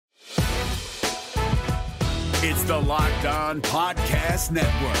It's the Locked On Podcast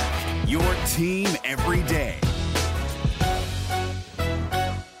Network, your team every day.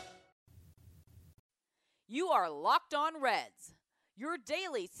 You are Locked On Reds, your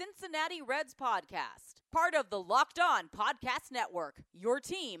daily Cincinnati Reds podcast. Part of the Locked On Podcast Network, your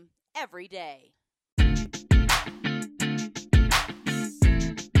team every day.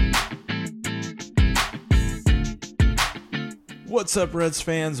 What's up, Reds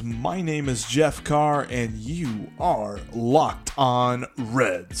fans? My name is Jeff Carr, and you are Locked On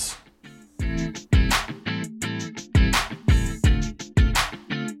Reds. And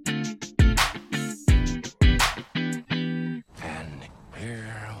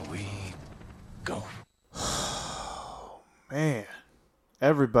here we go. Man,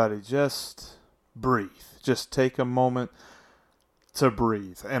 everybody just breathe. Just take a moment to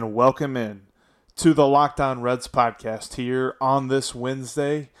breathe and welcome in to the Locked On Reds podcast here on this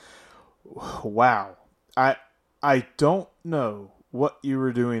Wednesday. Wow. I don't know what you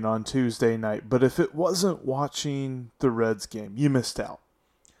were doing on Tuesday night, but if it wasn't watching the Reds game, you missed out.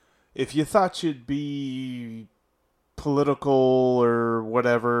 If you thought you'd be political or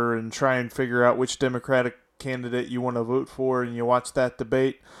whatever and try and figure out which Democratic candidate you want to vote for and you watch that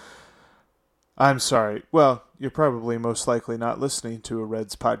debate, I'm sorry. Well, you're probably most likely not listening to a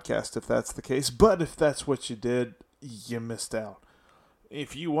Reds podcast if that's the case. But if that's what you did, you missed out.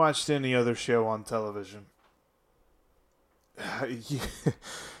 If you watched any other show on television,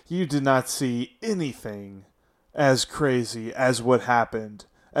 you did not see anything as crazy as what happened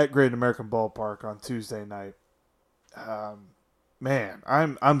at Great American Ballpark on Tuesday night. Man,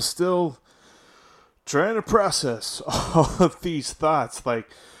 I'm still trying to process all of these thoughts. Like,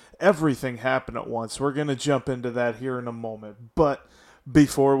 everything happened at once. We're going to jump into that here in a moment. But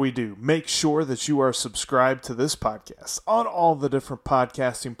before we do, make sure that you are subscribed to this podcast on all the different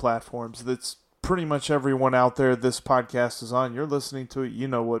podcasting platforms. That's pretty much everyone out there this podcast is on. You're listening to it. You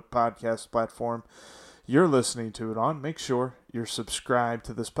know what podcast platform you're listening to it on. Make sure you're subscribed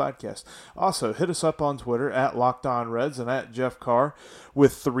to this podcast. Also, hit us up on Twitter at Locked On Reds and at Jeff Carr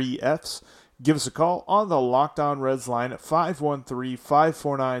with 3 Fs. Give us a call on the Locked On Reds line at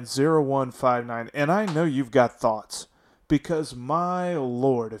 513-549-0159. And I know you've got thoughts because, my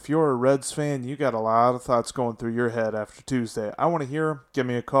Lord, if you're a Reds fan, you got a lot of thoughts going through your head after Tuesday. I want to hear them. Give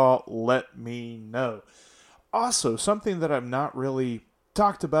me a call. Let me know. Also, something that I've not really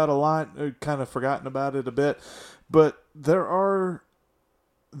talked about a lot, kind of forgotten about it a bit, but there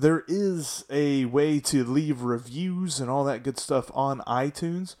is a way to leave reviews and all that good stuff on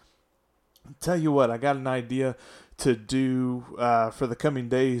iTunes. Tell you what, I got an idea to do for the coming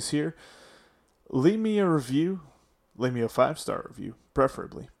days here. Leave me a review. Leave me a 5-star review,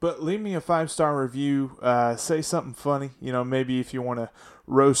 preferably. But leave me a 5-star review. Say something funny. You know, maybe if you want to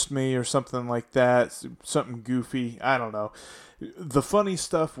roast me or something like that. Something goofy. I don't know. The funny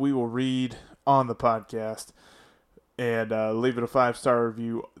stuff we will read on the podcast. And leave it a 5-star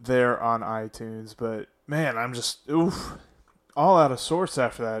review there on iTunes. But, man, I'm just... oof. All out of sorts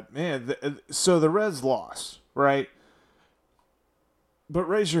after that. Man, so the Reds lost, right? But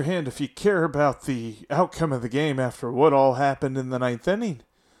raise your hand if you care about the outcome of the game after what all happened in the 9th inning.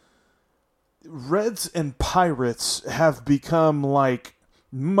 Reds and Pirates have become like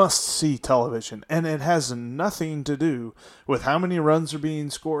must-see television, and it has nothing to do with how many runs are being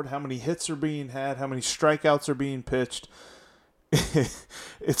scored, how many hits are being had, how many strikeouts are being pitched.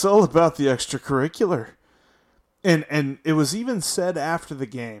 It's all about the extracurricular. And it was even said after the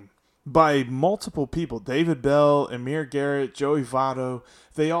game by multiple people, David Bell, Amir Garrett, Joey Votto,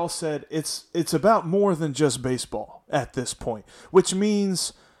 they all said it's about more than just baseball at this point, which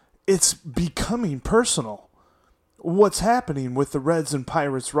means it's becoming personal. What's happening with the Reds and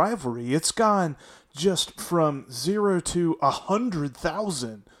Pirates rivalry, it's gone just from 0 to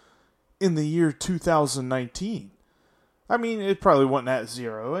 100,000 in the year 2019. I mean, it probably wasn't at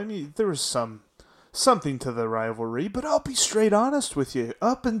 0. I mean, there was something to the rivalry, but I'll be straight honest with you.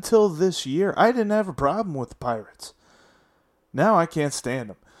 Up until this year, I didn't have a problem with the Pirates. Now I can't stand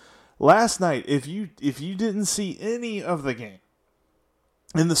them. Last night, if you didn't see any of the game,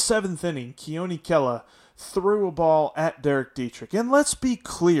 in the 7th inning, Keone Kela threw a ball at Derek Dietrich. And let's be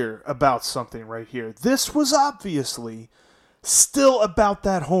clear about something right here. This was obviously still about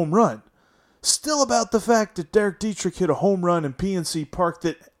that home run. Still about the fact that Derek Dietrich hit a home run in PNC Park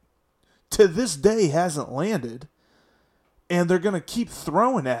that to this day hasn't landed, and they're going to keep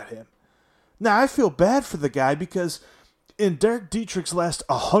throwing at him. Now, I feel bad for the guy because in Derek Dietrich's last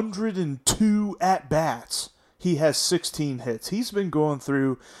 102 at-bats, he has 16 hits. He's been going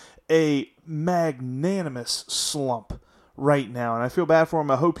through a magnanimous slump right now, and I feel bad for him.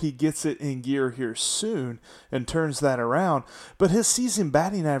 I hope he gets it in gear here soon and turns that around. But his season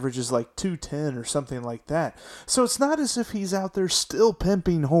batting average is like 210 or something like that. So it's not as if he's out there still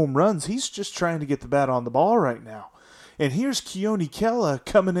pimping home runs. He's just trying to get the bat on the ball right now. And here's Keone Kela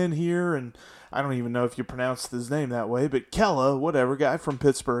coming in here, and I don't even know if you pronounced his name that way, but Kela, whatever, guy from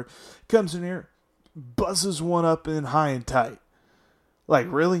Pittsburgh, comes in here, buzzes one up in high and tight. Like,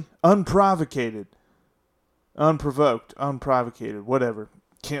 really? Unprovocated. Unprovoked, unprovocated, whatever.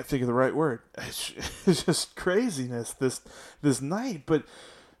 Can't think of the right word. It's just craziness this night. But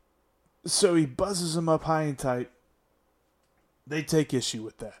so he buzzes him up high and tight. They take issue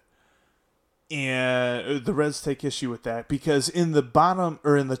with that. And the Reds take issue with that because in the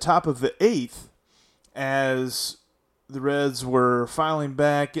top of the 8th, as the Reds were filing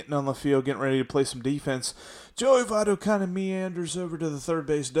back, getting on the field, getting ready to play some defense, Joey Votto kind of meanders over to the third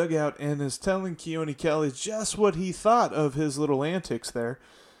base dugout and is telling Keone Kela just what he thought of his little antics there.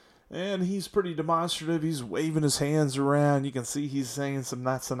 And he's pretty demonstrative. He's waving his hands around. You can see he's saying some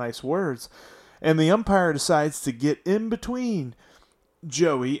not so nice words. And the umpire decides to get in between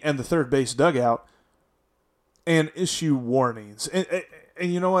Joey and the third base dugout and issue warnings.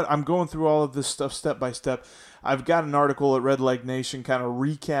 And you know what? I'm going through all of this stuff step by step. I've got an article at Red Leg Nation kind of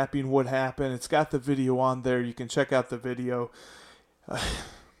recapping what happened. It's got the video on there. You can check out the video.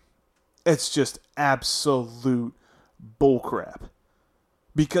 It's just absolute bullcrap.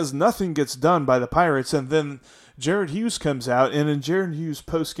 Because nothing gets done by the Pirates. And then Jared Hughes comes out. And in Jared Hughes'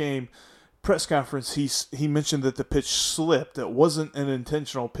 post-game press conference, he mentioned that the pitch slipped. It wasn't an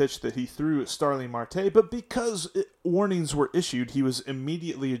intentional pitch that he threw at Starling Marte. But because warnings were issued, he was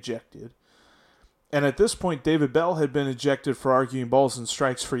immediately ejected. And at this point, David Bell had been ejected for arguing balls and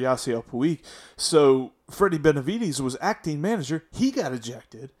strikes for Yasiel Puig. So Freddie Benavides was acting manager. He got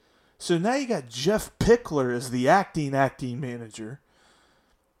ejected. So now you got Jeff Pickler as the acting manager.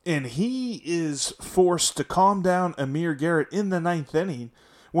 And he is forced to calm down Amir Garrett in the 9th inning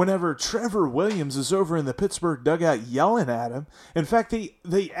whenever Trevor Williams is over in the Pittsburgh dugout yelling at him. In fact,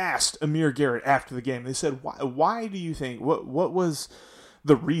 they asked Amir Garrett after the game. They said, why do you think, what was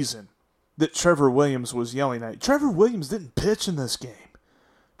the reason that Trevor Williams was yelling at you? Trevor Williams didn't pitch in this game.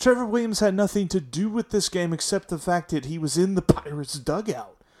 Trevor Williams had nothing to do with this game except the fact that he was in the Pirates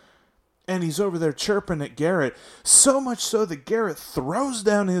dugout. And he's over there chirping at Garrett, so much so that Garrett throws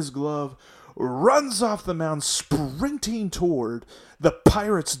down his glove, runs off the mound, sprinting toward the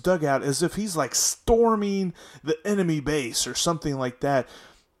Pirates dugout as if he's like storming the enemy base or something like that.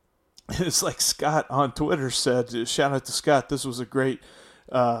 It's like Scott on Twitter said, shout out to Scott, this was a great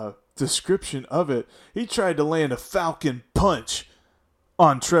description of it. He tried to land a Falcon punch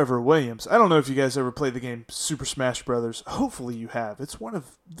on Trevor Williams. I don't know if you guys ever played the game Super Smash Brothers. Hopefully you have. It's one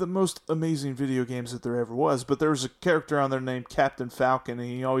of the most amazing video games that there ever was. But there was a character on there named Captain Falcon, and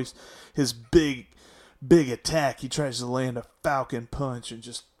he always, his big attack, he tries to land a Falcon punch and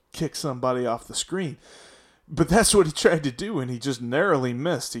just kick somebody off the screen. But that's what he tried to do, and he just narrowly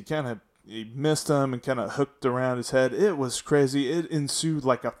missed. He missed him and kind of hooked around his head. It was crazy. It ensued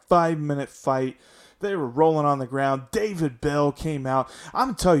like a 5-minute fight. They were rolling on the ground. David Bell came out. I'm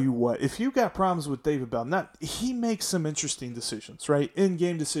going to tell you what, if you got problems with David Bell, he makes some interesting decisions, right?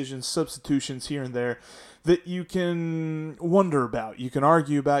 In-game decisions, substitutions here and there that you can wonder about, you can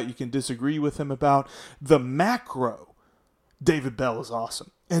argue about, you can disagree with him about. The macro, David Bell is awesome.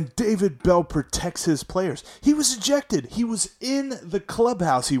 And David Bell protects his players. He was ejected. He was in the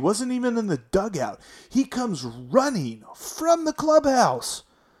clubhouse. He wasn't even in the dugout. He comes running from the clubhouse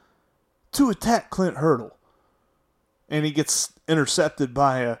to attack Clint Hurdle. And he gets intercepted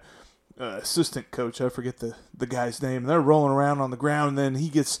by a assistant coach. I forget the guy's name. They're rolling around on the ground, and then he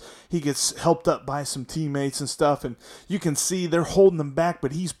gets helped up by some teammates and stuff, and you can see they're holding him back,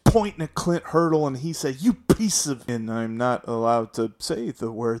 but he's pointing at Clint Hurdle, and he said, "You piece of..." And I'm not allowed to say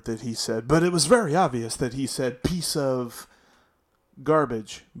the word that he said, but it was very obvious that he said piece of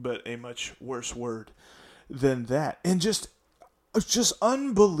garbage, but a much worse word than that. And just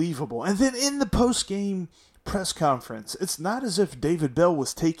unbelievable. And then in the post-game press conference, it's not as if David Bell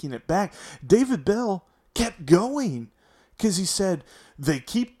was taking it back. David Bell kept going because he said they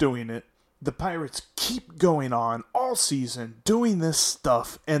keep doing it. The Pirates keep going on all season doing this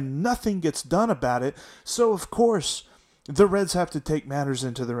stuff and nothing gets done about it. So, of course, the Reds have to take matters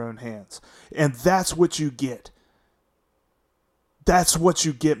into their own hands. And that's what you get. That's what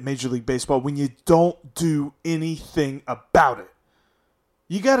you get, Major League Baseball, when you don't do anything about it.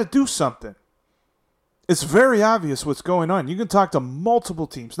 You got to do something. It's very obvious what's going on. You can talk to multiple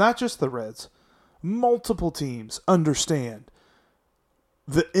teams, not just the Reds. Multiple teams understand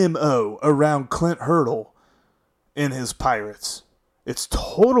the MO around Clint Hurdle in his Pirates. It's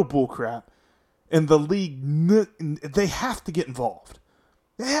total bullcrap. And the league, they have to get involved.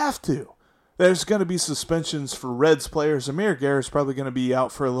 They have to. There's going to be suspensions for Reds players. Amir Garrett's probably going to be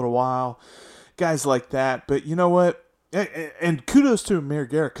out for a little while. Guys like that. But you know what? And kudos to Amir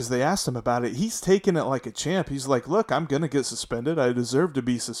Garrett, because they asked him about it. He's taking it like a champ. He's like, look, I'm going to get suspended. I deserve to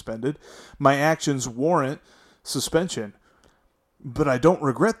be suspended. My actions warrant suspension. But I don't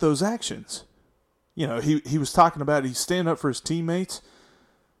regret those actions. You know, he was talking about he's standing up for his teammates.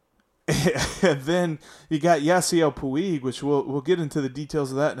 And then you got Yasiel Puig, which we'll get into the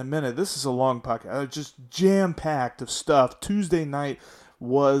details of that in a minute. This is a long podcast, just jam-packed of stuff. Tuesday night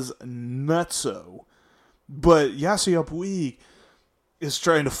was nutso. But Yasiel Puig is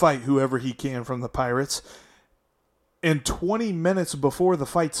trying to fight whoever he can from the Pirates. And 20 minutes before the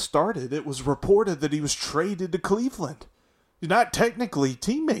fight started, it was reported that he was traded to Cleveland. He's not technically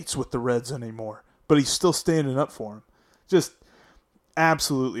teammates with the Reds anymore, but he's still standing up for him. Just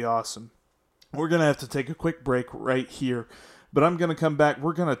absolutely awesome. We're going to have to take a quick break right here, but I'm going to come back.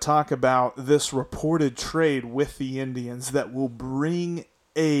 We're going to talk about this reported trade with the Indians that will bring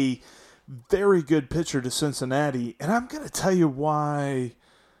a very good pitcher to Cincinnati, and I'm going to tell you why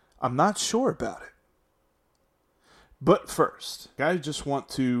I'm not sure about it. But first, I just want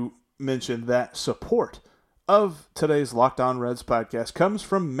to mention that support of today's Locked On Reds podcast comes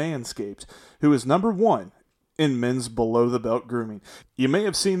from Manscaped, who is number one in men's below-the-belt grooming. You may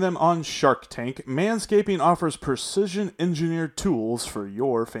have seen them on Shark Tank. Manscaping offers precision-engineered tools for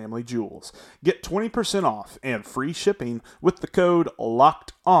your family jewels. Get 20% off and free shipping with the code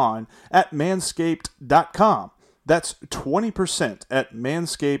LOCKEDON at manscaped.com. That's 20% at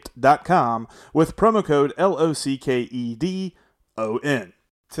manscaped.com with promo code LOCKEDON.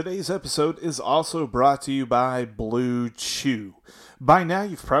 Today's episode is also brought to you by Blue Chew. By now,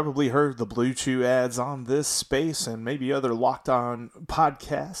 you've probably heard the Blue Chew ads on this space and maybe other Locked On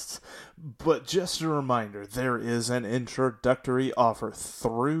podcasts. But just a reminder, there is an introductory offer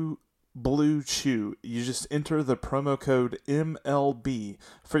through Blue Chew. You just enter the promo code MLB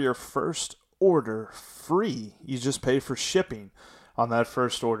for your first order free. You just pay for shipping on that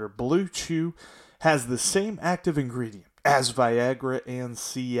first order. Blue Chew has the same active ingredient as Viagra and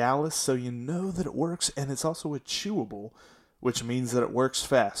Cialis, so you know that it works, and it's also a chewable, which means that it works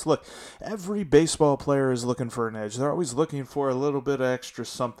fast. Look, every baseball player is looking for an edge. They're always looking for a little bit of extra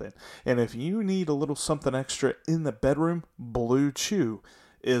something. And if you need a little something extra in the bedroom, Blue Chew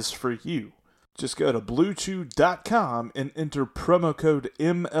is for you. Just go to BlueChew.com and enter promo code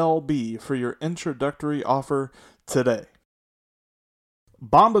MLB for your introductory offer today.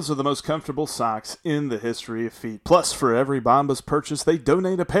 Bombas are the most comfortable socks in the history of feet. Plus, for every Bombas purchase, they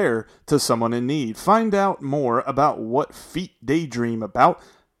donate a pair to someone in need. Find out more about what feet daydream about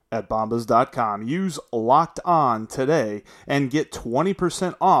at Bombas.com. Use Locked On today and get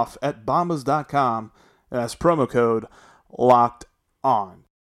 20% off at Bombas.com. That's promo code Locked On.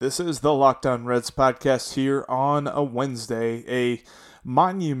 This is the Locked On Reds podcast here on a Wednesday, a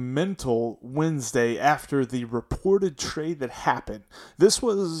monumental Wednesday after the reported trade that happened. This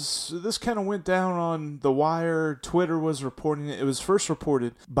kind of went down on the wire. Twitter was reporting it. It was first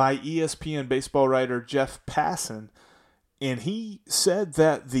reported by ESPN baseball writer Jeff Passan, and he said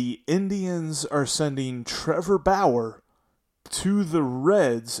that the Indians are sending Trevor Bauer to the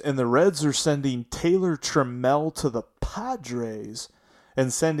Reds, and the Reds are sending Taylor Trammell to the Padres,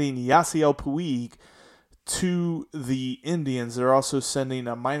 and sending Yasiel Puig to the Indians. They're also sending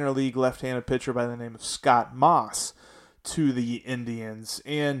a minor league left-handed pitcher by the name of Scott Moss to the Indians.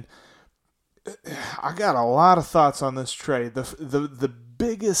 And I got a lot of thoughts on this trade. The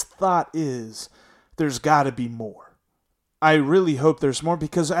biggest thought is there's got to be more. I really hope there's more,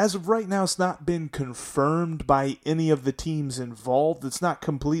 because as of right now, it's not been confirmed by any of the teams involved. It's not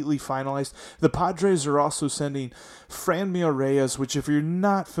completely finalized. The Padres are also sending Franmil Reyes, which, if you're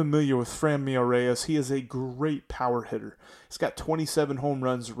not familiar with Franmil Reyes, he is a great power hitter. He's got 27 home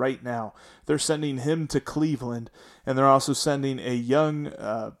runs right now. They're sending him to Cleveland, and they're also sending a young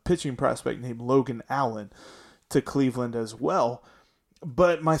pitching prospect named Logan Allen to Cleveland as well.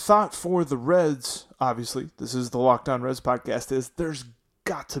 But my thought for the Reds, obviously, this is the Locked On Reds podcast, is there's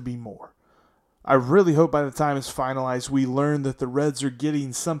got to be more. I really hope by the time it's finalized, we learn that the Reds are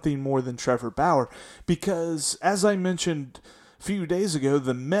getting something more than Trevor Bauer. Because, as I mentioned a few days ago,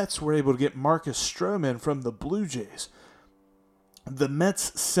 the Mets were able to get Marcus Stroman from the Blue Jays. The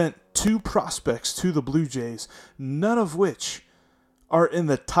Mets sent 2 prospects to the Blue Jays, none of which are in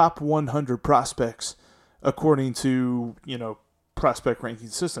the top 100 prospects, according to, prospect ranking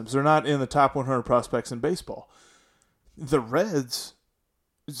systems. They're not in the top 100 prospects in baseball. The Reds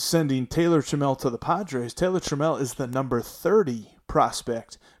sending Taylor Trammell to the Padres. Taylor Trammell is the number 30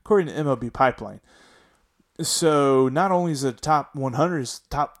 prospect, according to MLB Pipeline. So not only is it top 100, it's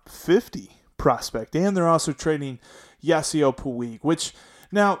top 50 prospect. And they're also trading Yasiel Puig, which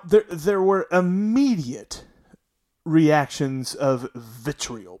now there were immediate reactions of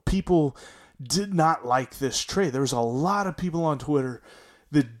vitriol. People did not like this trade. There was a lot of people on Twitter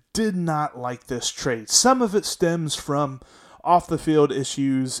that did not like this trade. Some of it stems from off-the-field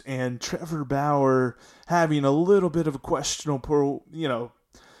issues and Trevor Bauer having a little bit of a questionable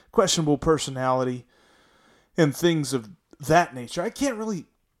personality and things of that nature. I can't really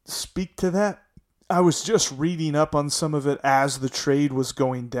speak to that. I was just reading up on some of it as the trade was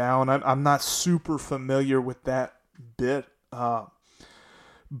going down. I'm not super familiar with that bit.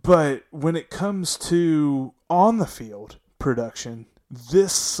 But when it comes to on-the-field production,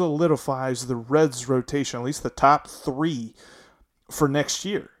 this solidifies the Reds' rotation, at least the top 3 for next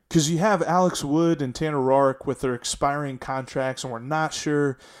year. Because you have Alex Wood and Tanner Roark with their expiring contracts, and we're not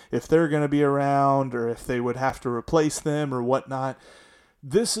sure if they're going to be around or if they would have to replace them or whatnot.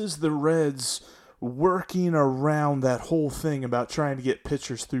 This is the Reds working around that whole thing about trying to get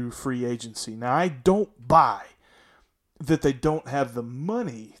pitchers through free agency. Now, I don't buy that they don't have the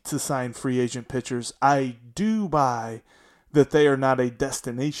money to sign free agent pitchers. I do buy that they are not a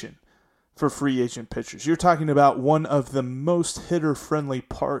destination for free agent pitchers. You're talking about one of the most hitter-friendly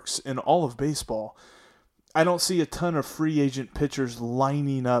parks in all of baseball. I don't see a ton of free agent pitchers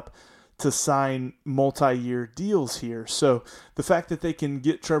lining up to sign multi-year deals here. So the fact that they can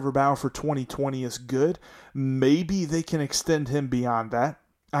get Trevor Bauer for 2020 is good. Maybe they can extend him beyond that.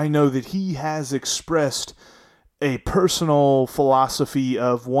 I know that he has expressed a personal philosophy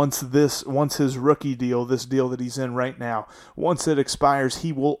of once his rookie deal, this deal that he's in right now, once it expires,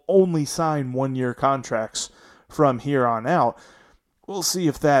 he will only sign 1-year contracts from here on out. We'll see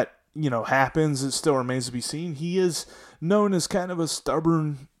if that, happens. It still remains to be seen. He is known as kind of a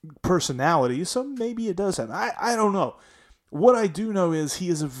stubborn personality, so maybe it does happen. I don't know. What I do know is he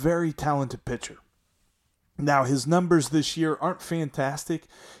is a very talented pitcher. Now, his numbers this year aren't fantastic.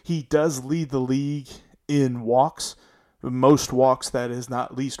 He does lead the league in walks, most walks, that is,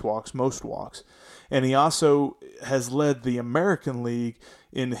 not least walks, most walks. And he also has led the American League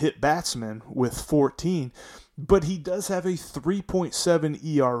in hit batsmen with 14. But he does have a 3.7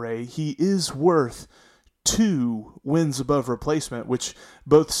 ERA. He is worth 2 wins above replacement, which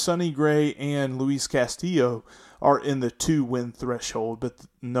both Sonny Gray and Luis Castillo are in the 2-win threshold, but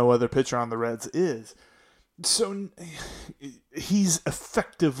no other pitcher on the Reds is. So he's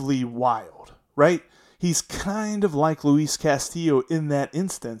effectively wild, right? He's kind of like Luis Castillo in that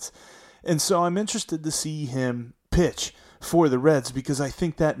instance. And so I'm interested to see him pitch for the Reds because I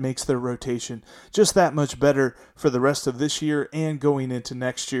think that makes their rotation just that much better for the rest of this year and going into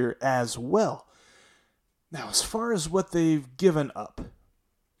next year as well. Now, as far as what they've given up,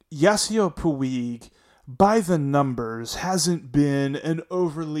 Yasiel Puig, by the numbers, hasn't been an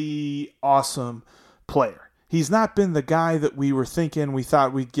overly awesome player. He's not been the guy that we were thinking. We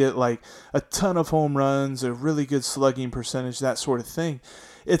thought we'd get like a ton of home runs, a really good slugging percentage, that sort of thing.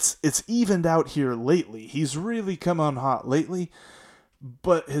 It's evened out here lately. He's really come on hot lately,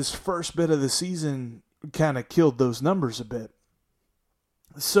 but his first bit of the season kind of killed those numbers a bit.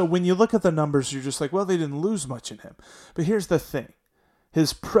 So when you look at the numbers, you're just like, well, they didn't lose much in him. But here's the thing.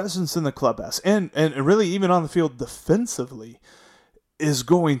 His presence in the clubhouse, and really even on the field defensively, is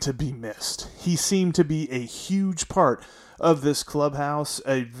going to be missed. He seemed to be a huge part of this clubhouse,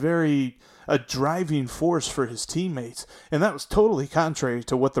 a driving force for his teammates, and that was totally contrary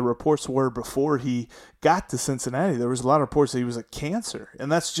to what the reports were before he got to Cincinnati. There was a lot of reports that he was a cancer,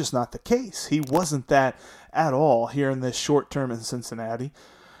 and that's just not the case. He wasn't that at all here in this short term in Cincinnati.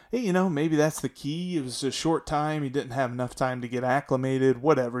 Hey, maybe that's the key. It was a short time. He didn't have enough time to get acclimated,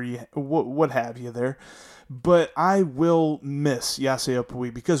 whatever, what have you there. But I will miss Yasiel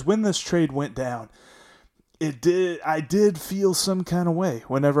Puig because when this trade went down, I did feel some kind of way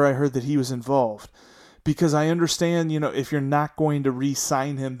whenever I heard that he was involved. Because I understand, if you're not going to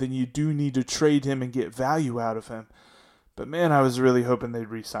re-sign him, then you do need to trade him and get value out of him. But man, I was really hoping they'd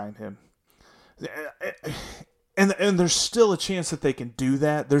re-sign him. And there's still a chance that they can do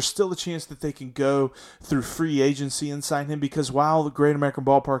that. There's still a chance that they can go through free agency and sign him because while the Great American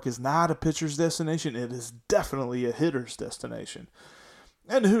Ballpark is not a pitcher's destination, it is definitely a hitter's destination.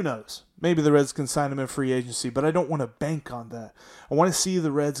 And who knows? Maybe the Reds can sign him in free agency, but I don't want to bank on that. I want to see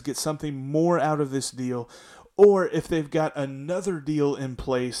the Reds get something more out of this deal, or if they've got another deal in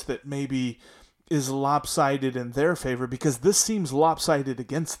place that maybe is lopsided in their favor because this seems lopsided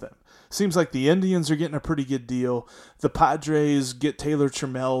against them. Seems like the Indians are getting a pretty good deal. The Padres get Taylor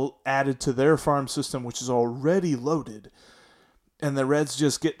Trammell added to their farm system, which is already loaded. And the Reds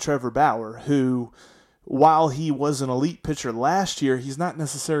just get Trevor Bauer, who, while he was an elite pitcher last year, he's not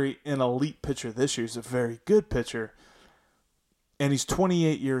necessarily an elite pitcher this year. He's a very good pitcher. And he's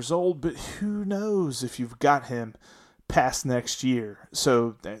 28 years old, but who knows if you've got him past next year.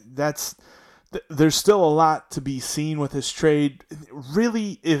 So there's still a lot to be seen with this trade.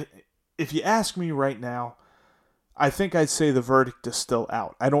 Really, if you ask me right now, I think I'd say the verdict is still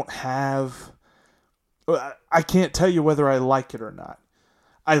out. I can't tell you whether I like it or not.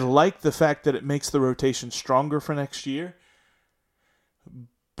 I like the fact that it makes the rotation stronger for next year,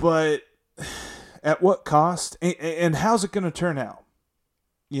 but at what cost? And how's it going to turn out?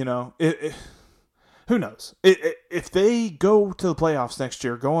 You know, who knows? If they go to the playoffs next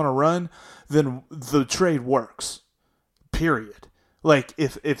year, go on a run, then the trade works. Period. Like,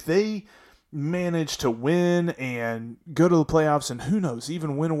 if they manage to win and go to the playoffs and who knows,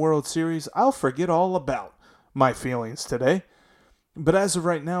 even win a World Series, I'll forget all about my feelings today. But as of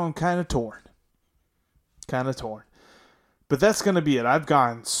right now, I'm kind of torn. But that's going to be it. I've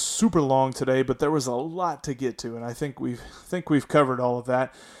gone super long today, but there was a lot to get to, and I think we've covered all of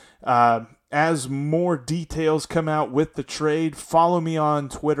that. As more details come out with the trade, follow me on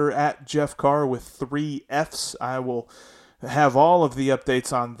Twitter at Jeff Carr with 3 Fs. I will have all of the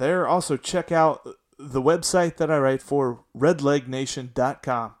updates on there. Also, check out the website that I write for,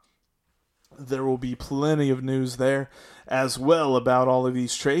 redlegnation.com. There will be plenty of news there as well about all of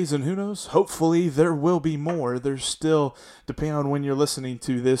these trades, and who knows, hopefully there will be more. There's still, depending on when you're listening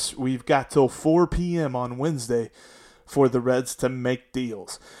to this, we've got till 4 p.m. on Wednesday for the Reds to make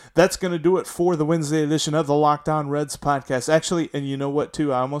deals. That's going to do it for the Wednesday edition of the Locked On Reds podcast. Actually, and you know what,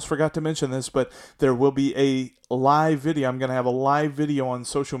 too? I almost forgot to mention this, but there will be a live video. I'm going to have a live video on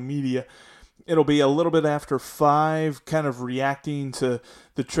social media. It'll be a little bit after 5, kind of reacting to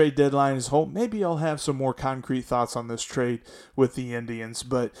the trade deadline as a whole. Maybe I'll have some more concrete thoughts on this trade with the Indians,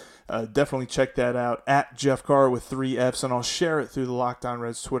 but definitely check that out at Jeff Carr with 3 Fs, and I'll share it through the Locked On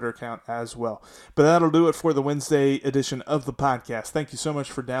Reds Twitter account as well. But that'll do it for the Wednesday edition of the podcast. Thank you so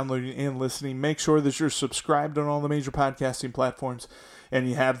much for downloading and listening. Make sure that you're subscribed on all the major podcasting platforms, and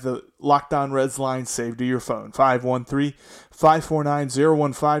you have the Locked On Reds line saved to your phone,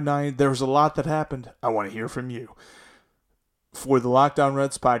 513-549-0159. There's a lot that happened. I want to hear from you. For the Locked On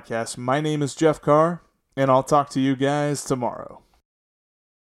Reds podcast, my name is Jeff Carr, and I'll talk to you guys tomorrow.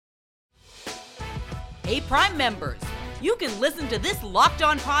 Hey, Prime members, you can listen to this Locked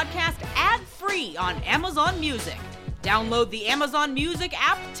On podcast ad-free on Amazon Music. Download the Amazon Music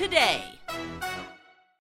app today.